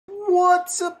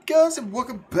What's up, guys, and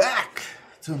welcome back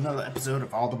to another episode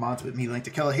of All the Mods with me, Link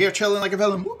the Killer, here chilling like a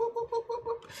villain. Whoop, whoop, whoop, whoop, whoop,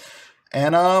 whoop.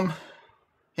 And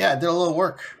yeah, I did a little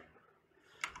work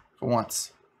for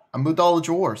once. I moved all the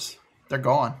drawers. They're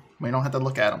gone. We don't have to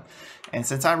look at them. And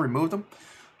since I removed them,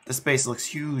 the space looks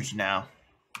huge now.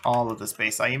 All of the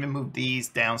space. I even moved these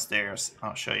downstairs.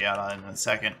 I'll show you out in a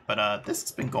second. But this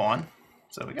has been gone.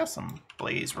 So we got some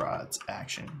blaze rods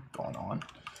action going on.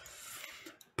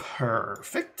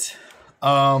 Perfect.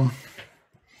 So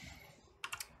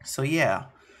yeah.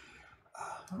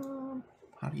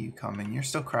 How do you come in? You're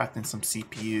still crafting some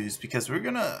CPUs because we're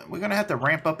gonna have to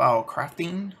ramp up our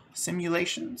crafting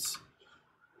simulations.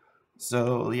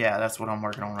 So yeah, that's what I'm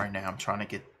working on right now. I'm trying to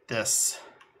get this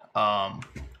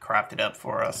crafted up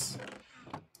for us.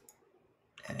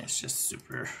 And it's just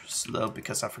super slow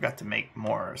because I forgot to make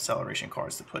more acceleration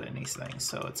cards to put in these things.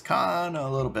 So it's kind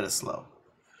of a little bit of slow.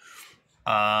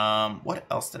 What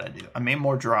else did I do? I made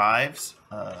more drives.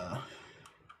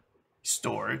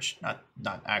 Storage, not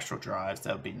actual drives.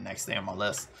 That would be the next thing on my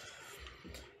list.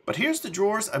 But here's the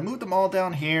drawers. I moved them all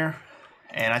down here.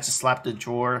 And I just slapped the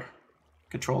drawer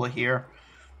controller here.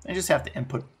 I just have the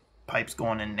input pipes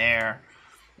going in there.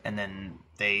 And then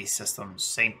the system,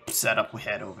 same setup we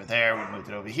had over there. We moved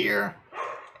it over here.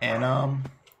 And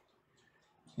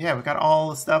yeah, we got all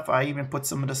the stuff. I even put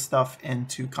some of the stuff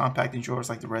into compacting drawers,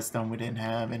 like the redstone we didn't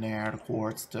have in there, the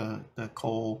quartz, the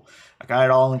coal. I got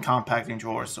it all in compacting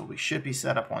drawers, so we should be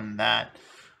set up on that.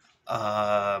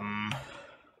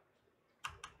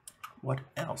 What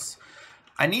else?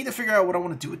 I need to figure out what I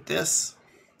want to do with this.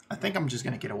 I think I'm just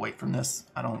going to get away from this.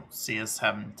 I don't see us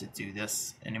having to do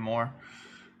this anymore.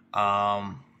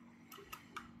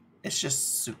 It's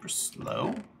just super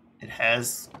slow. It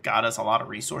has got us a lot of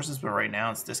resources, but right now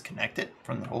it's disconnected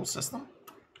from the whole system.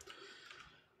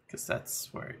 Because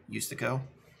that's where it used to go.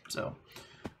 So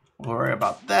we'll worry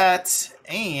about that.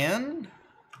 And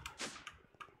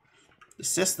the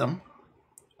system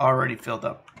already filled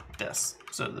up this.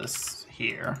 So this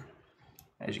here,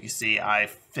 as you can see, I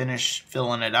finished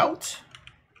filling it out.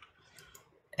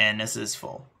 And this is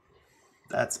full.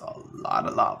 That's a lot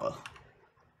of lava.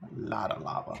 A lot of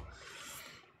lava.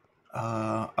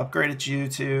 Upgraded you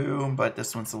to, but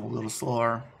this one's a little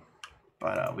slower.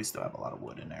 But we still have a lot of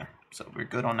wood in there. So we're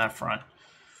good on that front.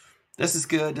 This is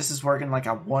good. This is working like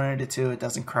I wanted it to. It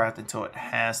doesn't craft until it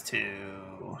has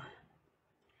to.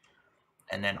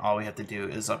 And then all we have to do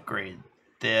is upgrade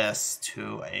this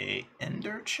to a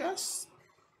ender chest.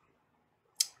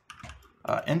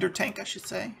 Ender tank, I should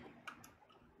say.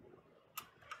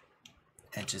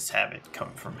 And just have it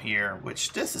come from here,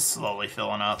 which this is slowly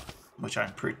filling up, which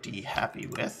I'm pretty happy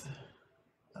with.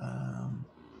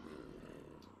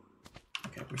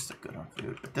 Okay, we're still good on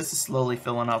food, but this is slowly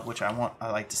filling up, which I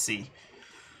like to see.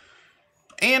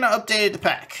 And I updated the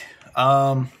pack.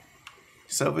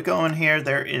 So if we go in here,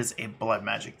 there is a blood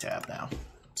magic tab now.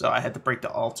 So I had to break the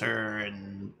altar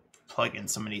and plug in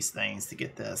some of these things to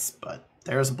get this, but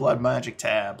there's a blood magic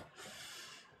tab.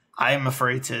 I am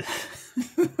afraid to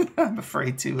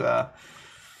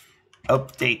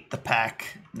update the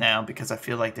pack now because I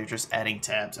feel like they're just adding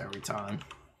tabs every time.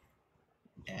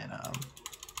 And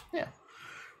yeah,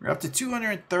 we're up to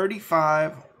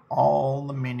 235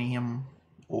 aluminium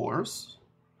ores,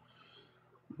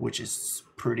 which is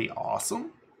pretty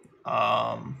awesome.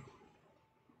 I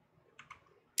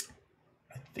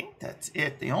think that's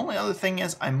it. The only other thing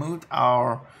is I moved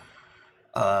our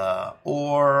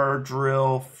ore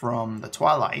drill from the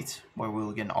Twilight, where we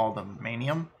were getting all the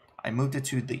aluminium. I moved it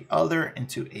to the other,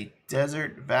 into a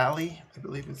desert valley. I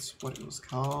believe it's what it was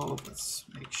called. Let's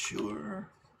make sure.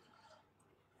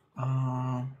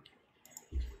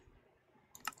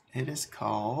 It is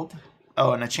called...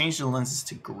 Oh, and I changed the lenses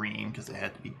to green because it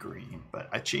had to be green. But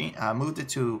I moved it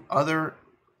to other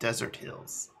desert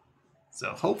hills.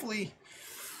 So hopefully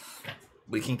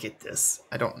we can get this.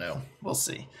 I don't know. We'll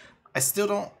see. I still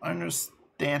don't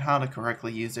understand how to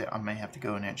correctly use it. I may have to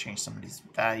go in there and change some of these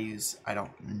values. I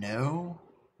don't know.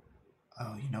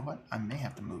 Oh, you know what? I may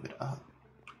have to move it up.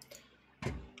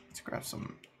 Let's grab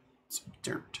some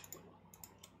dirt.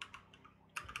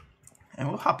 And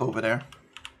we'll hop over there.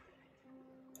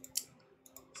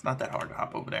 It's not that hard to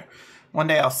hop over there. One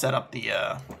day I'll set up the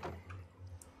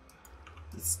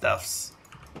stuffs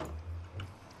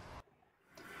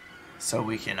so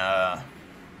we can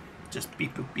just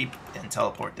beep boop beep and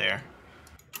teleport there.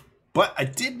 But I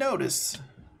did notice,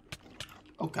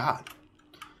 oh god,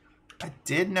 I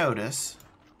did notice,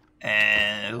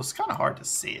 and it was kind of hard to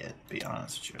see it, to be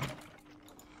honest with you.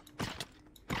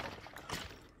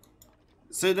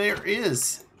 So there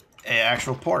is an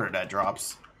actual porter that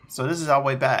drops. So this is our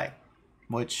way back,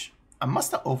 which I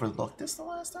must have overlooked this the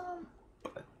last time,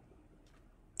 but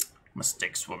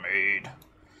mistakes were made.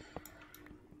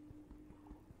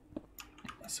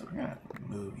 So we're gonna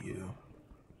move you,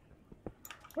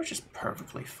 which is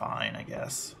perfectly fine, I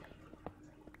guess.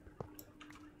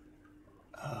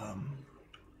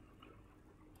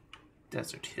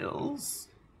 Desert Hills.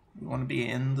 We want to be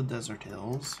in the Desert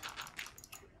Hills.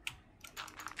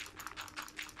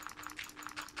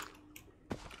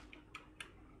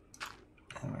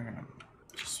 And we're gonna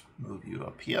just move you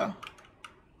up here.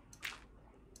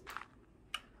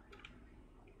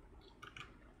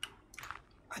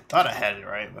 I thought I had it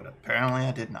right, but apparently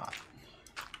I did not.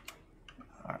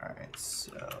 Alright,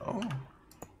 so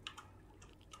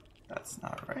that's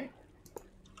not right.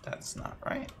 That's not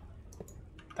right.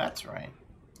 That's right.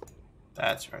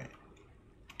 That's right.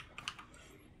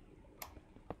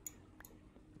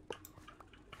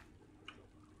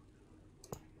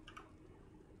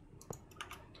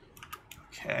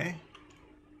 Okay.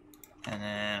 And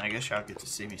then I guess y'all get to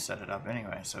see me set it up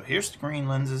anyway. So here's the green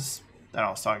lenses that I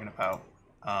was talking about.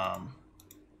 And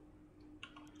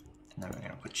then we're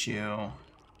gonna put you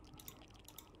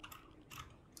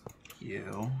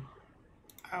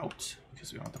out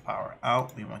because we want the power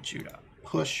out. We want you to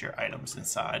push your items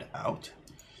inside out.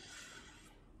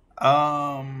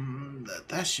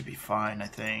 That should be fine, I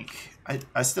think.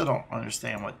 I still don't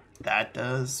understand what that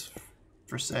does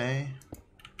per se.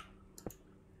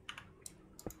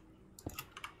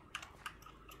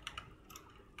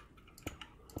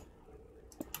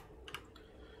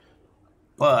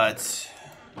 But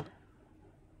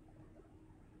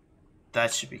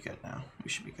that should be good now. We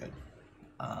should be good.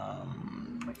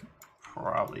 I can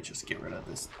probably just get rid of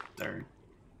this third.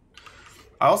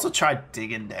 I also tried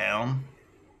digging down,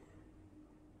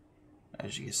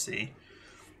 as you can see,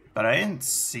 but I didn't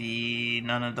see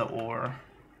none of the ore.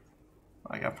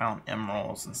 Like, I found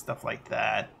emeralds and stuff like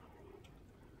that,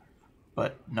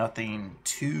 but nothing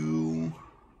too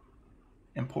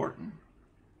important.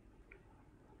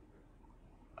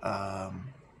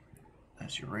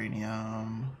 That's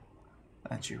uranium.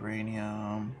 That's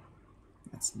uranium.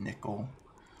 That's nickel.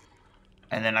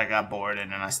 And then I got bored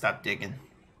and then I stopped digging.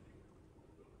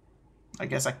 I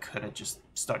guess I could have just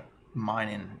started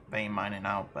mining, vein mining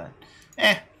out, but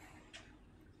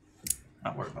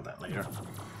I'll worry about that later.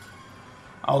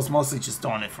 I was mostly just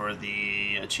doing it for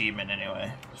the achievement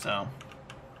anyway, so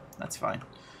that's fine.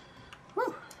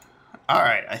 Whew.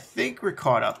 Alright, I think we're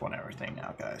caught up on everything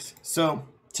now, guys. So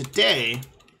today,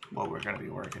 what we're going to be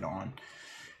working on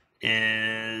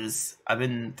is, I've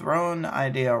been throwing the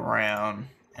idea around,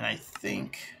 and I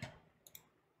think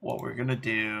what we're going to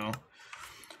do,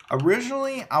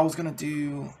 originally I was going to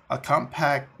do a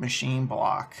compact machine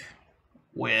block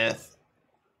with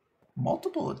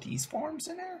multiple of these farms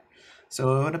in there.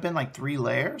 So it would have been like 3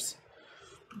 layers.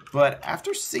 But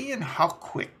after seeing how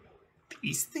quick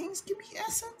these things give me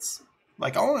essence,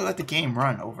 like I only let the game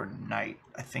run overnight,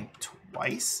 I think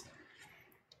twice.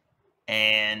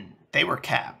 And they were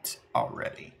capped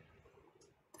already.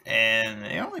 And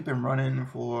they only been running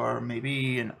for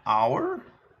maybe an hour.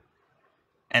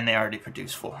 And they already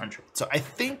produced 400. So I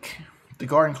think the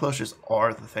garden closures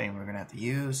are the thing we're going to have to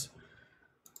use,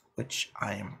 which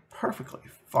I am perfectly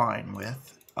fine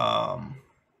with.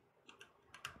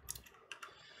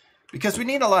 Because we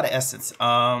need a lot of essence.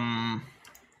 To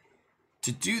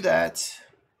do that,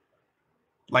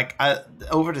 like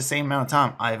over the same amount of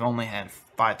time, I've only had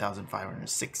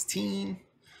 5,516.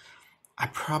 I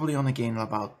probably only gained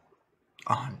about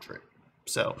 100.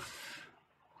 So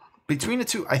between the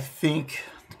two, I think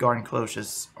the garden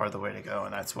closures are the way to go,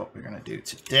 and that's what we're gonna do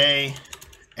today.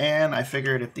 And I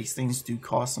figured if these things do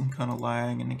cause some kind of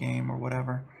lag in the game or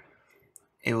whatever,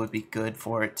 it would be good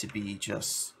for it to be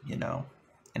just, you know,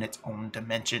 in its own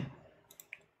dimension.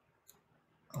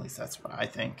 At least that's what I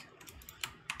think.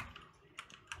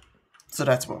 So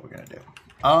that's what we're gonna do.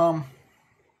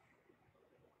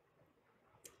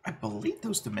 I believe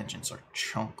those dimensions are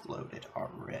chunk loaded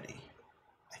already,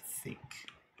 I think.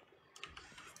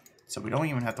 So we don't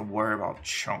even have to worry about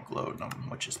chunk loading them,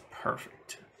 which is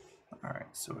perfect.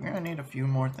 Alright, so we're gonna need a few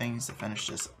more things to finish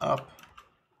this up.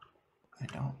 I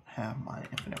don't have my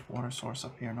infinite water source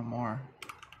up here no more.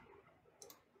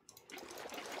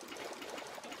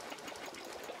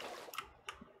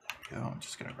 There we go. I'm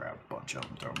just gonna grab a bunch of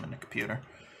them, throw them in the computer.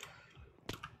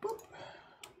 Boop.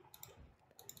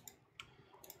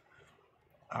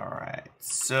 Alright,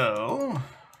 so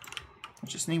I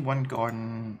just need one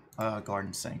garden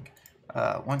sink,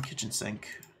 one kitchen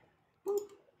sink. Boop.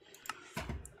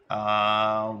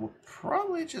 We'll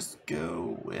probably just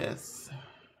go with,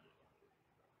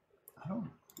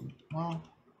 well,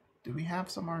 Do we have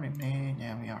some already made?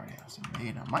 Yeah, we already have some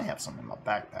made. I might have some in my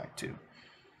backpack too.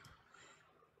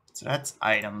 So that's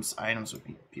items. Items would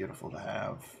be beautiful to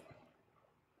have.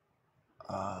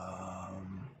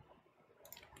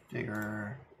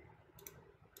 Bigger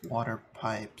water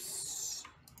pipes.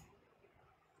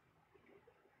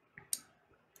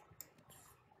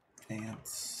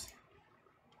 Advance.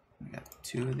 We got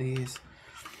 2 of these.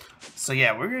 So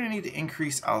yeah, we're gonna need to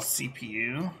increase our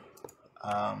CPU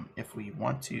if we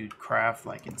want to craft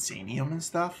like Insanium and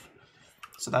stuff.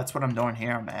 So that's what I'm doing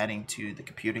here. I'm adding to the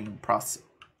computing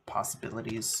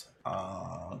possibilities.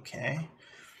 Okay.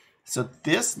 So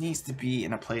this needs to be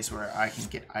in a place where I can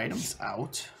get items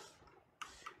out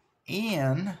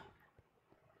and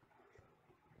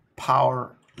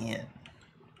power in.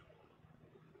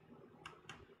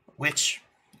 Which,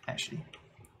 actually,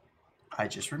 I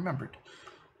just remembered.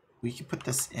 We can put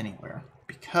this anywhere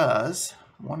because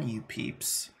one of you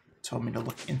peeps told me to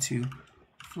look into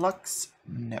Flux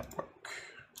Network,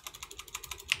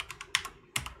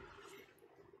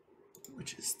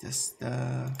 which is this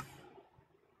stuff.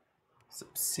 It's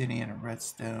obsidian and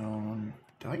redstone.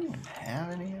 Do I even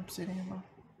have any obsidian though?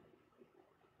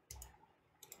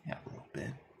 Yeah, a little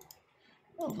bit.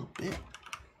 A little bit.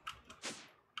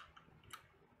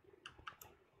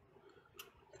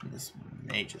 This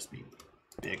may just be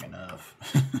big enough.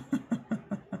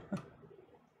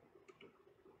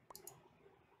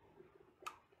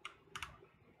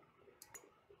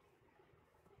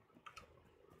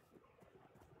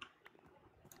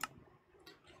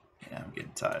 Yeah, I'm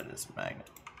getting tired of this magnet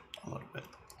a little bit.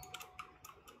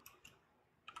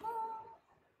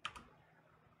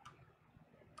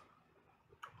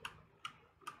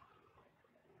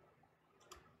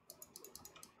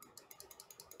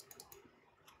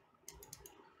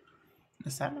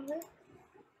 Is that not it?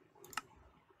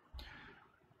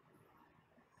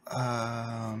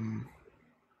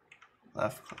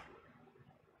 Left click.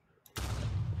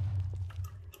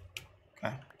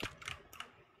 Okay.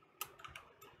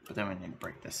 But then we need to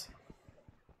break this.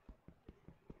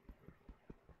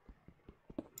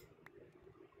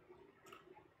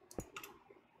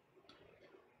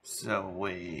 So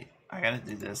wait, I gotta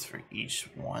do this for each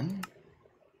one.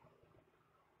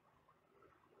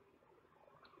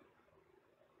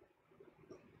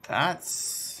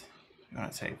 That's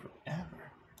gonna take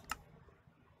forever.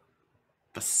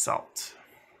 Basalt.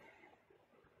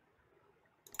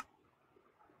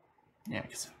 Yeah,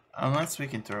 because unless we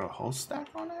can throw a whole stack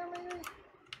on there, maybe?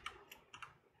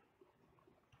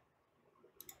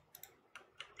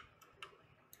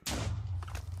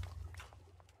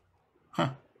 Huh.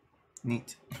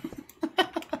 Neat.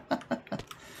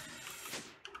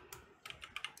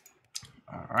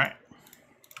 Alright.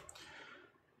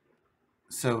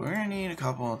 So we're going to need a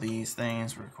couple of these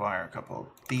things. We require a couple of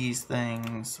these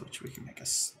things, which we can make a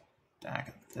stack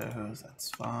of those. That's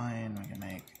fine. We can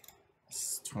make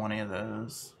 20 of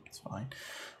those. It's fine.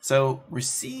 So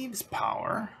receives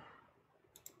power.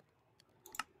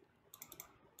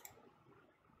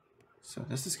 So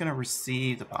this is going to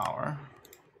receive the power.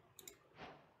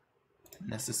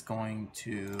 And this is going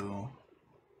to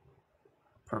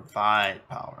provide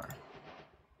power.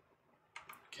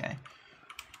 Okay.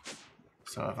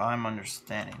 So if I'm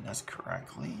understanding this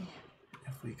correctly,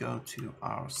 if we go to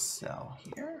our cell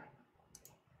here,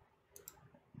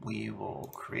 we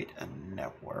will create a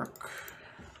network.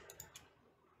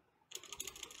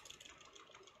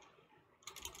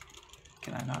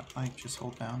 Can I not like just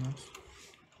hold down this?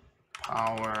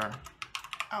 Power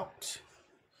out.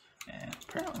 And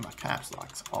apparently my caps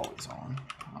lock's always on.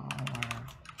 Power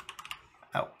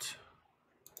out.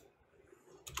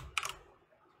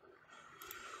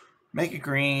 Make it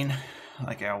green,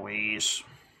 like always.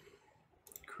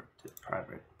 Encrypted,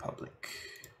 private, public.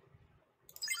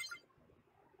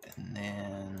 And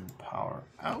then power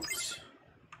out.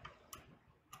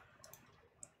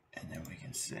 And then we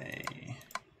can say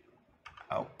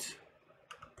out.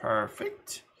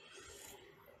 Perfect.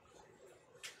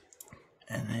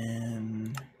 And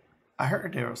then I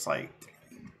heard there was like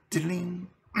diddling.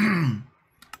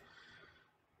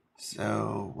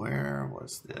 So where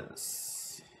was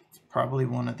this? It's probably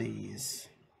one of these.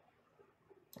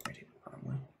 Right here,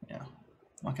 probably. Yeah.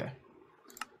 Okay.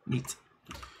 Neat.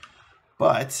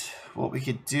 But what we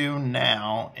could do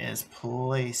now is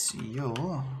place you.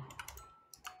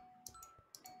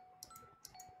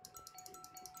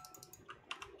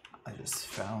 I just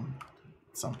found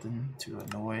something to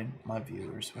annoy my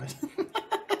viewers with.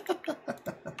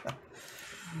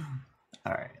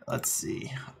 All right, let's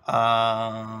see.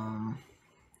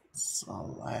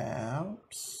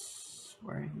 Slabs.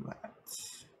 Where are you at?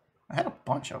 I had a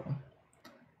bunch of them.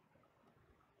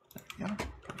 together.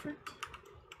 Perfect.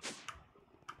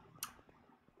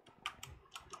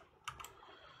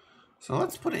 So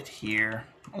let's put it here.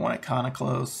 I want it kind of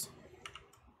close.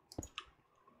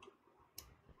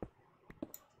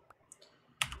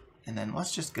 And then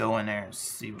let's just go in there and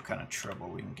see what kind of trouble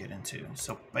we can get into.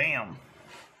 So bam.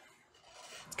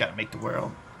 Gotta make the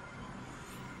world.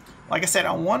 Like I said,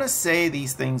 I want to say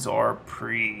these things are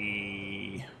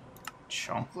pre-chunk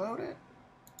loaded.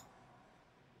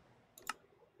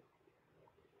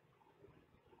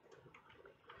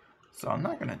 So I'm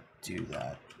not going to do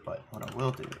that, but what I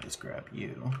will do is grab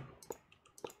you.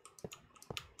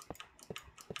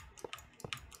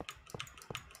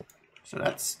 So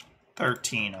that's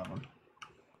 13 of them.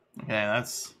 Okay,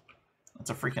 that's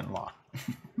a freaking lot.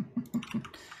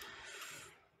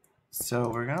 So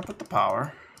we're going to put the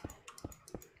power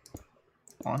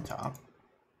on top.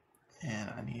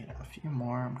 And I need a few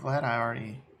more. I'm glad I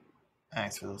already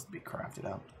asked for those to be crafted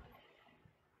up.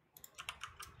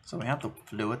 So we have the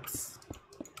fluids.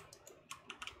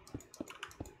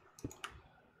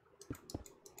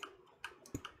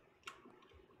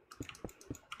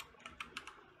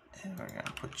 And we're going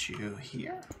to put you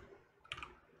here.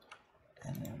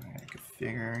 And then we're going to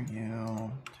configure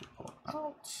you to pull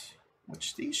out,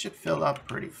 which these should fill up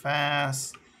pretty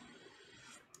fast.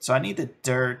 So I need the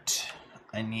dirt.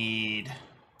 I need to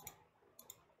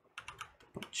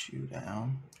put you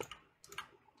down.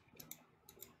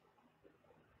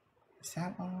 Is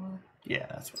that what I want? Yeah,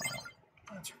 that's what I want.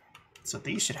 That's right. So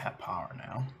these should have power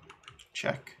now.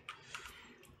 Check.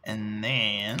 And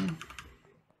then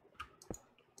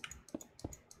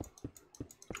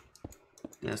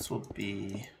this will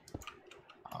be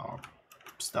our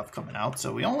stuff coming out.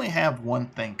 So we only have one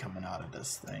thing coming out of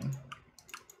this thing,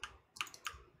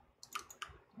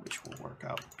 which will work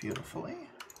out beautifully.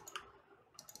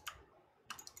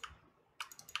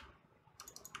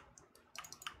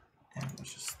 And we'll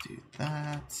just do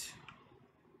that.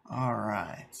 All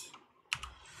right.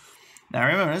 Now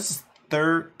remember, this is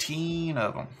 13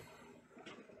 of them.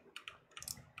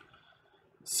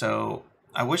 So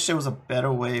I wish there was a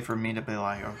better way for me to be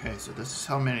like, okay, so this is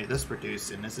how many this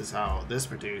produced, and this is how this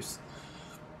produced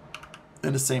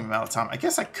in the same amount of time. I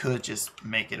guess I could just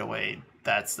make it a way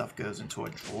that stuff goes into a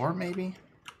drawer, maybe.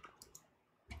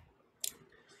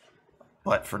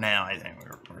 But for now, I think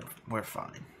we're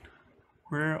fine.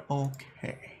 We're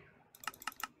okay.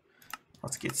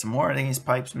 Let's get some more of these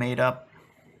pipes made up.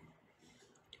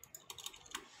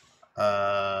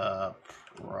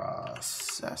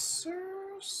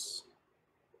 Processors?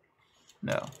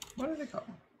 No. What are they called?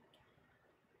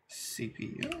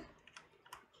 CPU?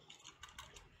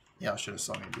 Yeah, I should have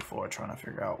saw me before trying to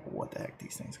figure out what the heck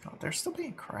these things are called. They're still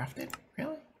being crafted?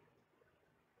 Really?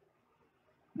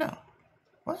 No.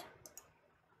 What?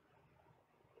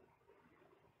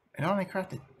 It only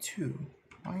crafted 2.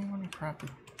 Why you only crafted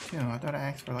 2? I thought I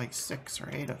asked for like 6 or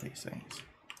 8 of these things.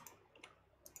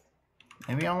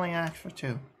 Maybe I only asked for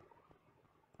 2.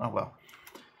 Oh well.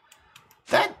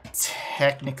 That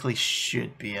technically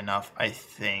should be enough, I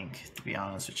think, to be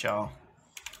honest with y'all.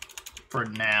 For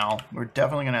now, we're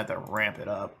definitely going to have to ramp it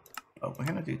up. But we're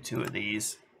going to do 2 of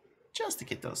these just to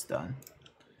get those done.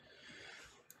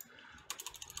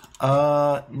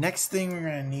 Next thing we're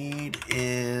going to need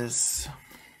is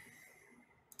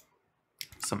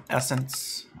some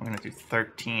essence. We're going to do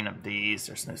 13 of these.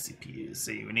 There's no CPUs.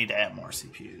 See, we need to add more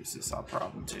CPUs. This is our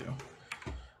problem too.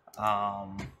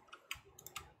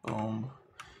 Boom.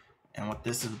 And what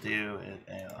this will do,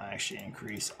 it'll actually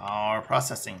increase our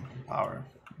processing power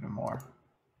even more.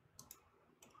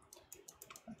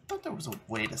 I thought there was a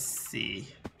way to see,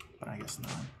 but I guess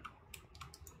not.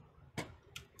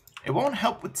 It won't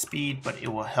help with speed, but it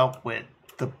will help with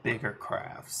the bigger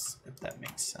crafts, if that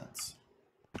makes sense.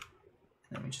 And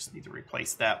then we just need to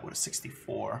replace that with a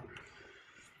 64.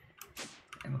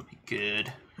 And we'll be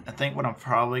good. I think what I'm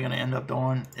probably going to end up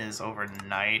doing is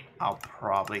overnight, I'll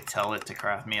probably tell it to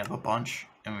craft me up a bunch,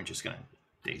 and we're just going to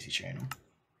daisy chain them.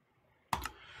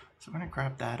 So we're going to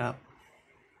grab that up,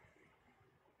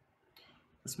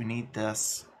 because we need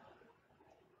this.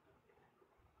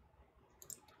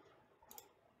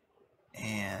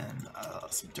 And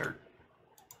some dirt.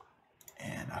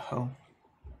 And a hoe.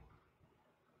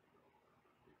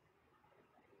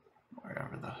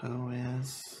 Wherever the hoe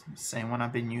is. The same one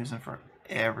I've been using for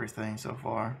everything so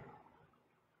far.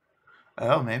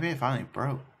 Oh, maybe it finally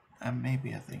broke. That may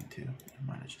be a thing too. It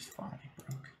might have just finally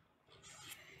broke.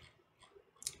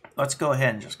 Let's go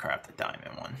ahead and just craft the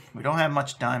diamond one. We don't have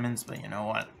much diamonds, but you know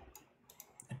what?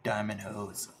 A diamond hoe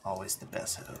is always the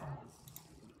best hoe.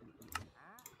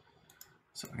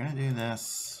 So we're going to do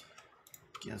this.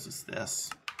 Gives us this.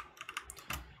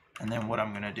 And then what I'm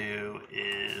going to do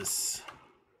is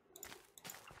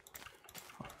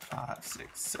 5,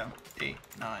 6, 7, 8,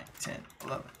 9, 10,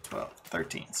 11, 12,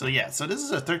 13. So yeah, so this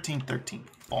is a 1313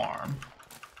 farm.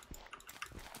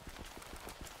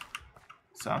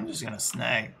 So I'm just going to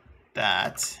snag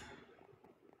that.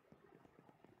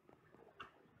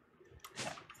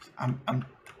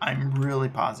 I'm really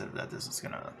positive that this is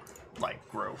going to like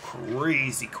grow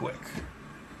crazy quick.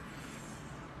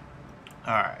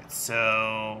 Alright,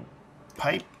 so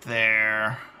pipe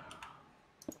there,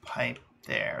 pipe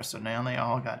there. So now they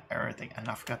all got everything. And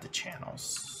I forgot the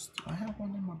channels. Do I have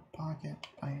one in my pocket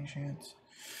by any chance?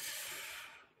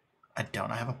 I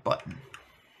don't. I have a button.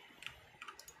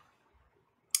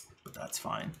 But that's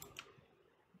fine.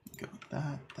 Go with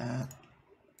that.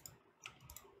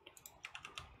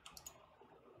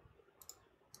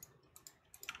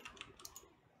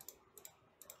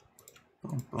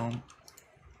 Boom, boom.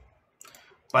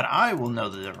 But I will know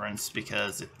the difference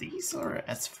because if these are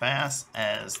as fast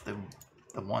as the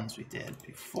ones we did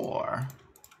before,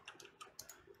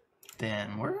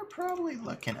 then we're probably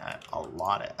looking at a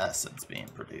lot of essence being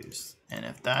produced. And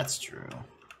if that's true,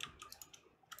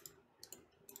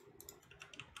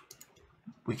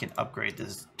 we can upgrade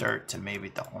this dirt to maybe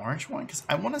the orange one. Because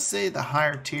I want to say the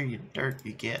higher tier your dirt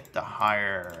you get, the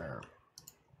higher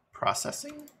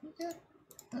processing you get.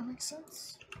 That makes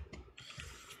sense.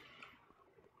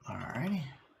 Alrighty.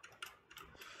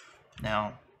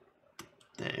 Now,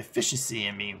 the efficiency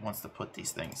in me wants to put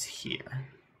these things here.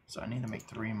 So I need to make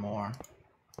 3 more.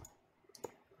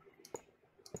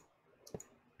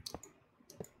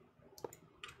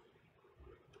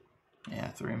 Yeah,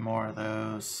 3 more of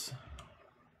those.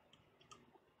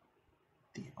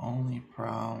 The only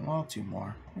problem, well, 2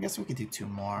 more. I guess we could do 2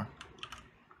 more.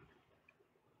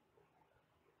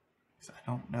 I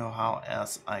don't know how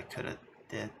else I could have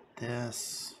did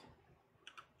this.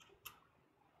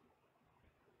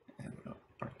 It would have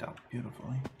worked out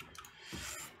beautifully.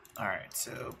 Alright,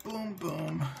 so boom,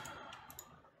 boom.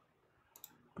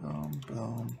 Boom,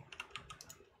 boom.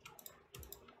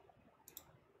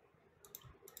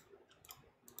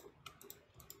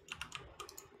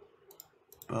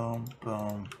 Boom,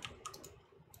 boom.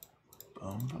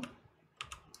 Boom, boom.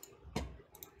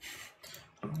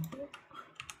 Boom, boom.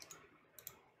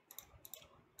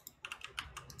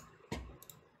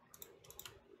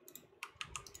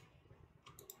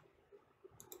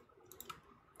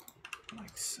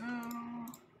 Like so.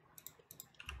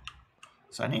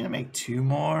 So I need to make 2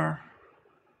 more.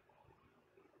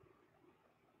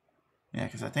 Yeah,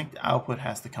 because I think the output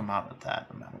has to come out of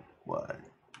that no matter what.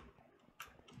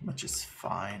 Which is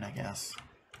fine, I guess.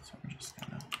 So I'm just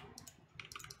gonna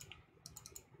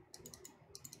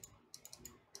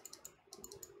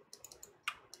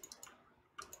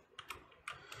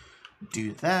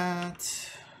do that.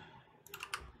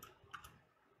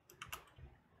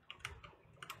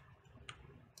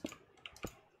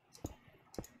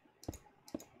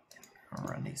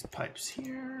 Run these pipes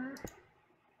here,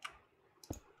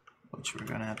 which we're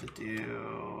gonna have to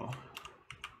do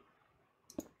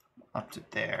up to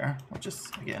there, which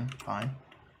is again fine.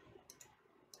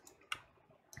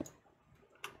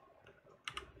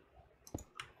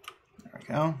 There we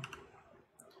go.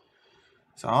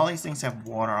 So all these things have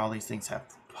water, all these things have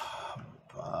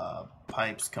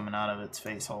pipes coming out of its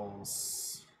face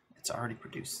holes. It's already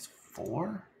produced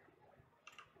 4?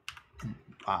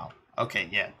 Wow. Okay,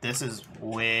 yeah, this is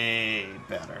way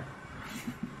better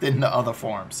than the other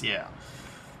forms, yeah.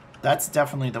 That's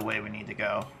definitely the way we need to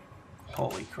go.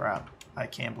 Holy crap. I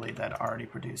can't believe that already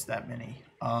produced that many.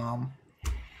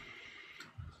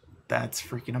 That's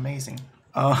freaking amazing.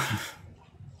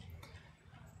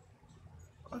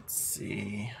 Let's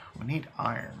see. We need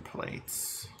iron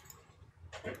plates.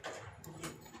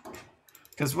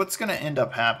 Because what's going to end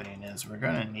up happening is we're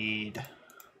going to need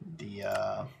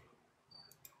the...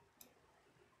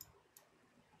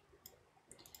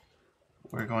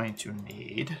 we're going to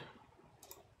need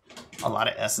a lot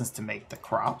of essence to make the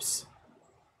crops.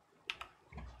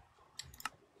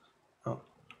 Oh.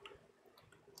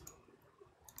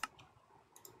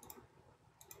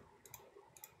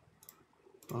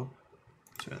 Oh.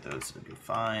 2 of those would be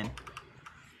fine.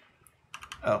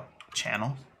 Oh,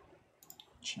 channel.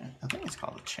 I think it's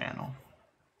called a channel.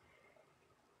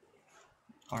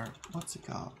 Or what's it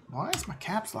called? Why is my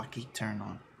caps lock keep turned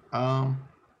on?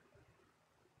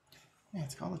 Yeah,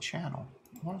 it's called a channel.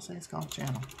 I want to say it's called a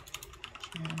channel.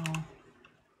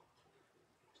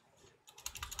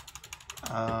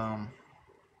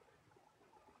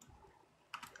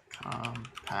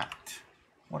 Compact.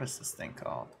 What is this thing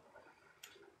called?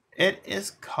 It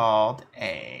is called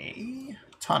a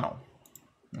tunnel.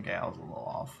 Okay, I was a little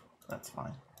off. that's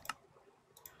fine.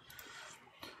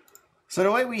 So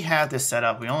the way we have this set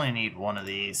up, we only need one of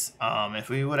these. If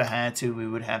we would have had to, we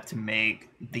would have to make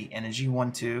the energy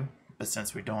one too. But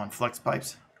since we're doing flex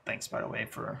pipes, thanks by the way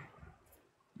for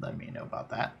letting me know about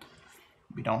that.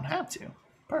 We don't have to.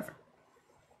 Perfect.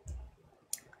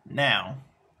 Now,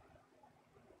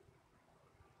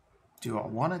 do I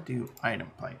want to do item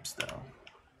pipes though?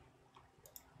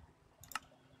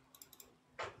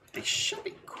 They should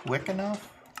be quick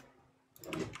enough.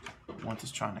 One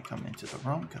is trying to come into the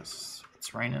room because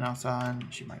it's raining outside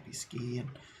and she might be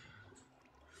skiing.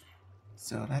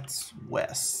 So that's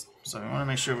west. So we want to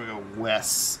make sure we go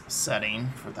west setting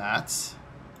for that.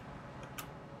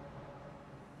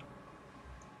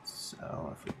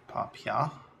 So if we pop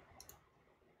here.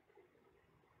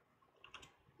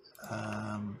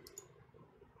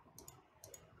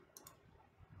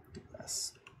 Do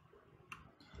west.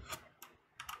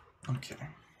 Okay.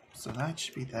 So that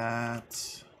should be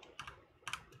that.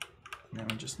 And then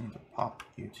we just need to pop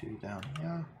you two down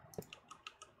here.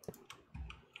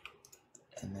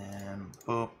 And then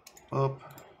boop, boop,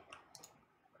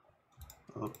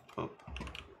 boop, boop.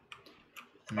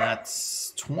 And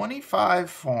that's 25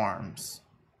 farms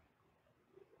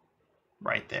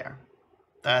right there.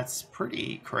 That's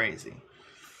pretty crazy.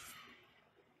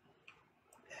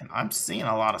 And I'm seeing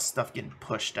a lot of stuff getting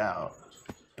pushed out,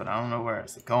 but I don't know where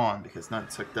it's gone because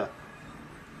nothing's hooked up.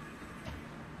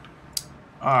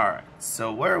 Alright,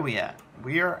 so where are we at?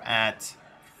 We are at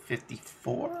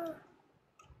 54?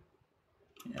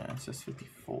 Yeah, it says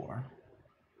 54.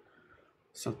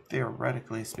 So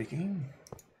theoretically speaking,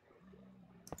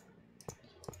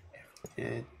 if we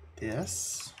did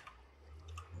this,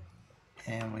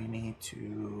 and we need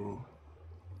to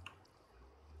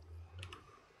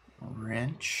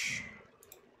wrench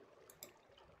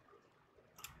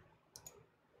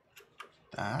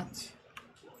that.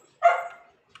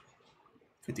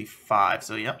 55.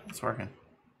 So yep, it's working.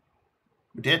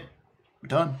 We did. We're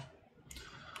done.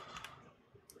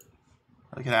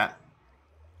 Look at that.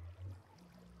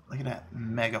 Look at that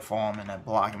mega farm in that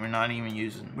block, and we're not even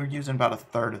using. We're using about a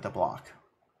third of the block.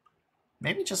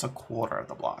 Maybe just a quarter of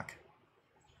the block.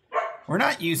 We're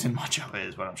not using much of it,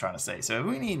 is what I'm trying to say. So if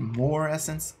we need more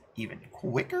essence, even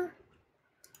quicker,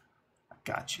 I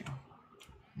got you.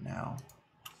 Now,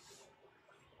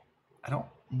 I don't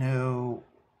know.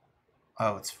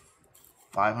 Oh, it's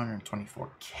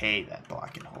 524K that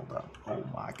block can hold up. Oh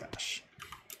my gosh.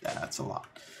 That's a lot.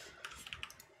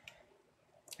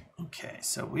 Okay,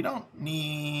 so we don't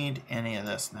need any of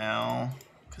this now,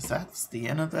 because that's the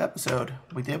end of the episode.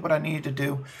 We did what I needed to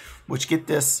do, which get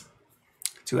this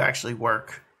to actually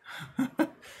work.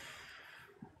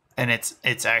 And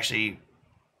it's actually,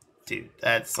 dude,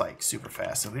 that's like super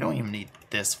fast. So we don't even need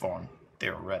this farm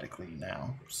theoretically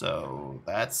now. So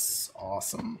that's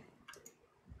awesome.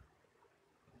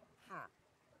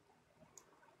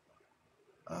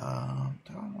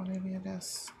 Do I want any of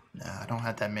this? Nah, I don't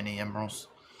have that many emeralds,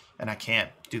 and I can't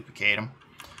duplicate them,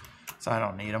 so I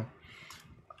don't need them.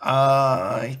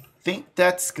 I think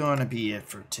that's gonna be it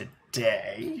for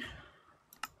today.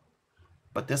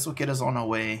 But this will get us on our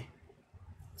way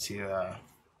to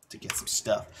get some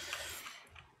stuff.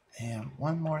 And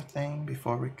one more thing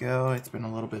before we go. It's been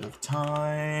a little bit of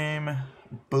time.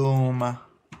 Boom.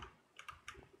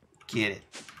 Get it.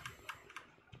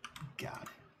 Got it.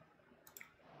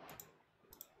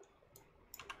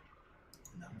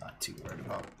 I'm not too worried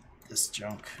about this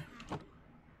junk.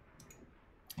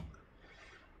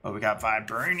 Oh, we got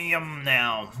vibranium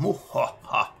now.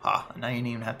 Now you don't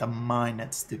even have to mine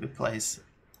that stupid place.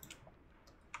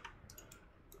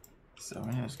 So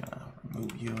we're just gonna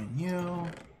remove you and you.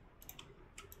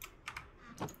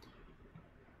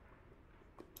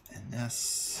 And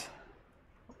this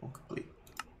will complete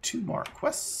 2 more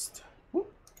quests.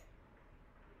 Whoop.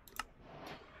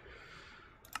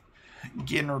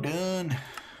 Getting her done.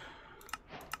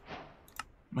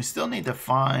 We still need to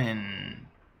find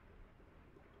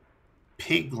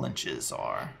pig lynches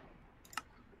are.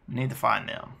 We need to find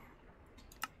them.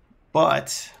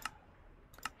 But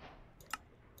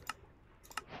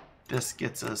this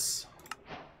gets us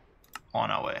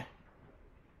on our way.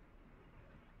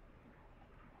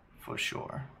 For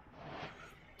sure.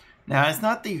 Now, it's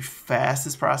not the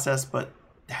fastest process, but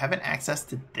having access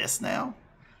to this now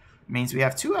means we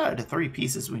have 2 out of the 3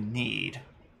 pieces we need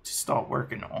to start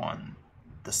working on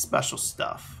the special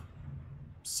stuff.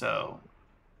 So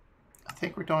I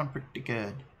think we're doing pretty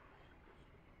good.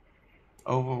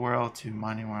 Overworld to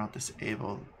mining world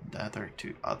disabled, the other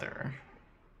to other.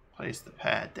 Place the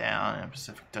pad down in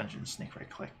Pacific Dungeon, sneak right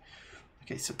click.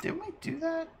 Okay, so did we do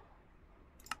that?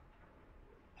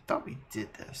 I I thought we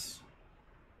did this.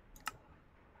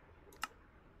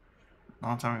 A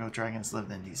long time ago, dragons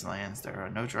lived in these lands. There are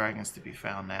no dragons to be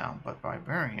found now, but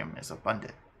viburnum is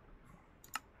abundant.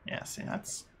 Yeah, see,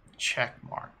 that's check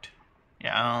marked.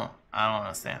 Yeah, I don't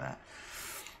understand that.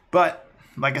 But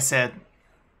like I said,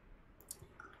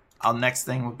 our next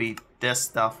thing would be this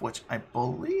stuff, which I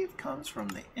believe comes from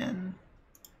the inn.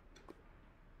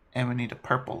 And we need a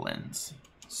purple lens.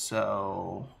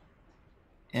 So,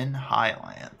 in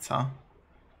Highlands, huh?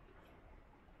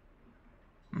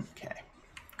 Okay,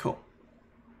 cool.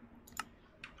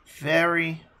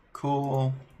 Very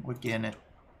cool. We're getting it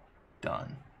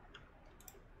done.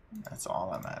 That's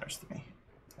all that matters to me.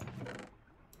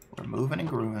 We're moving and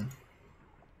grooving.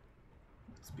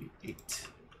 Let's be 8.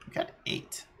 We got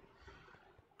 8.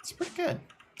 It's pretty good.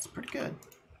 It's pretty good.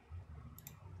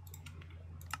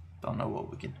 Don't know what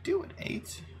we can do at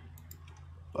 8,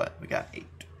 but we got 8.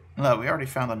 No, we already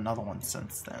found another one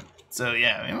since then. So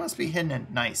yeah, we must be hitting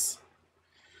it nice.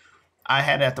 I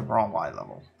had it at the wrong Y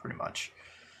level, pretty much.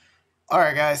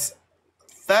 Alright guys,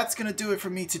 that's going to do it for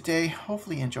me today.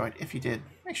 Hopefully you enjoyed. If you did,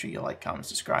 make sure you like, comment,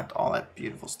 subscribe to all that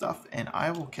beautiful stuff. And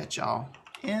I will catch y'all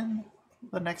in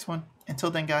the next one. Until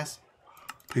then guys,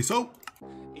 peace out.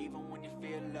 Even when you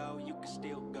feel low, you can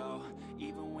still go.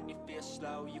 Even when you feel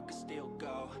slow, you can still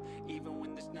go. Even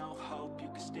when there's no hope, you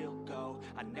can still go.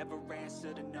 I never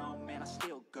answer to no, man, I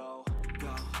still go.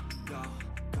 Go, go.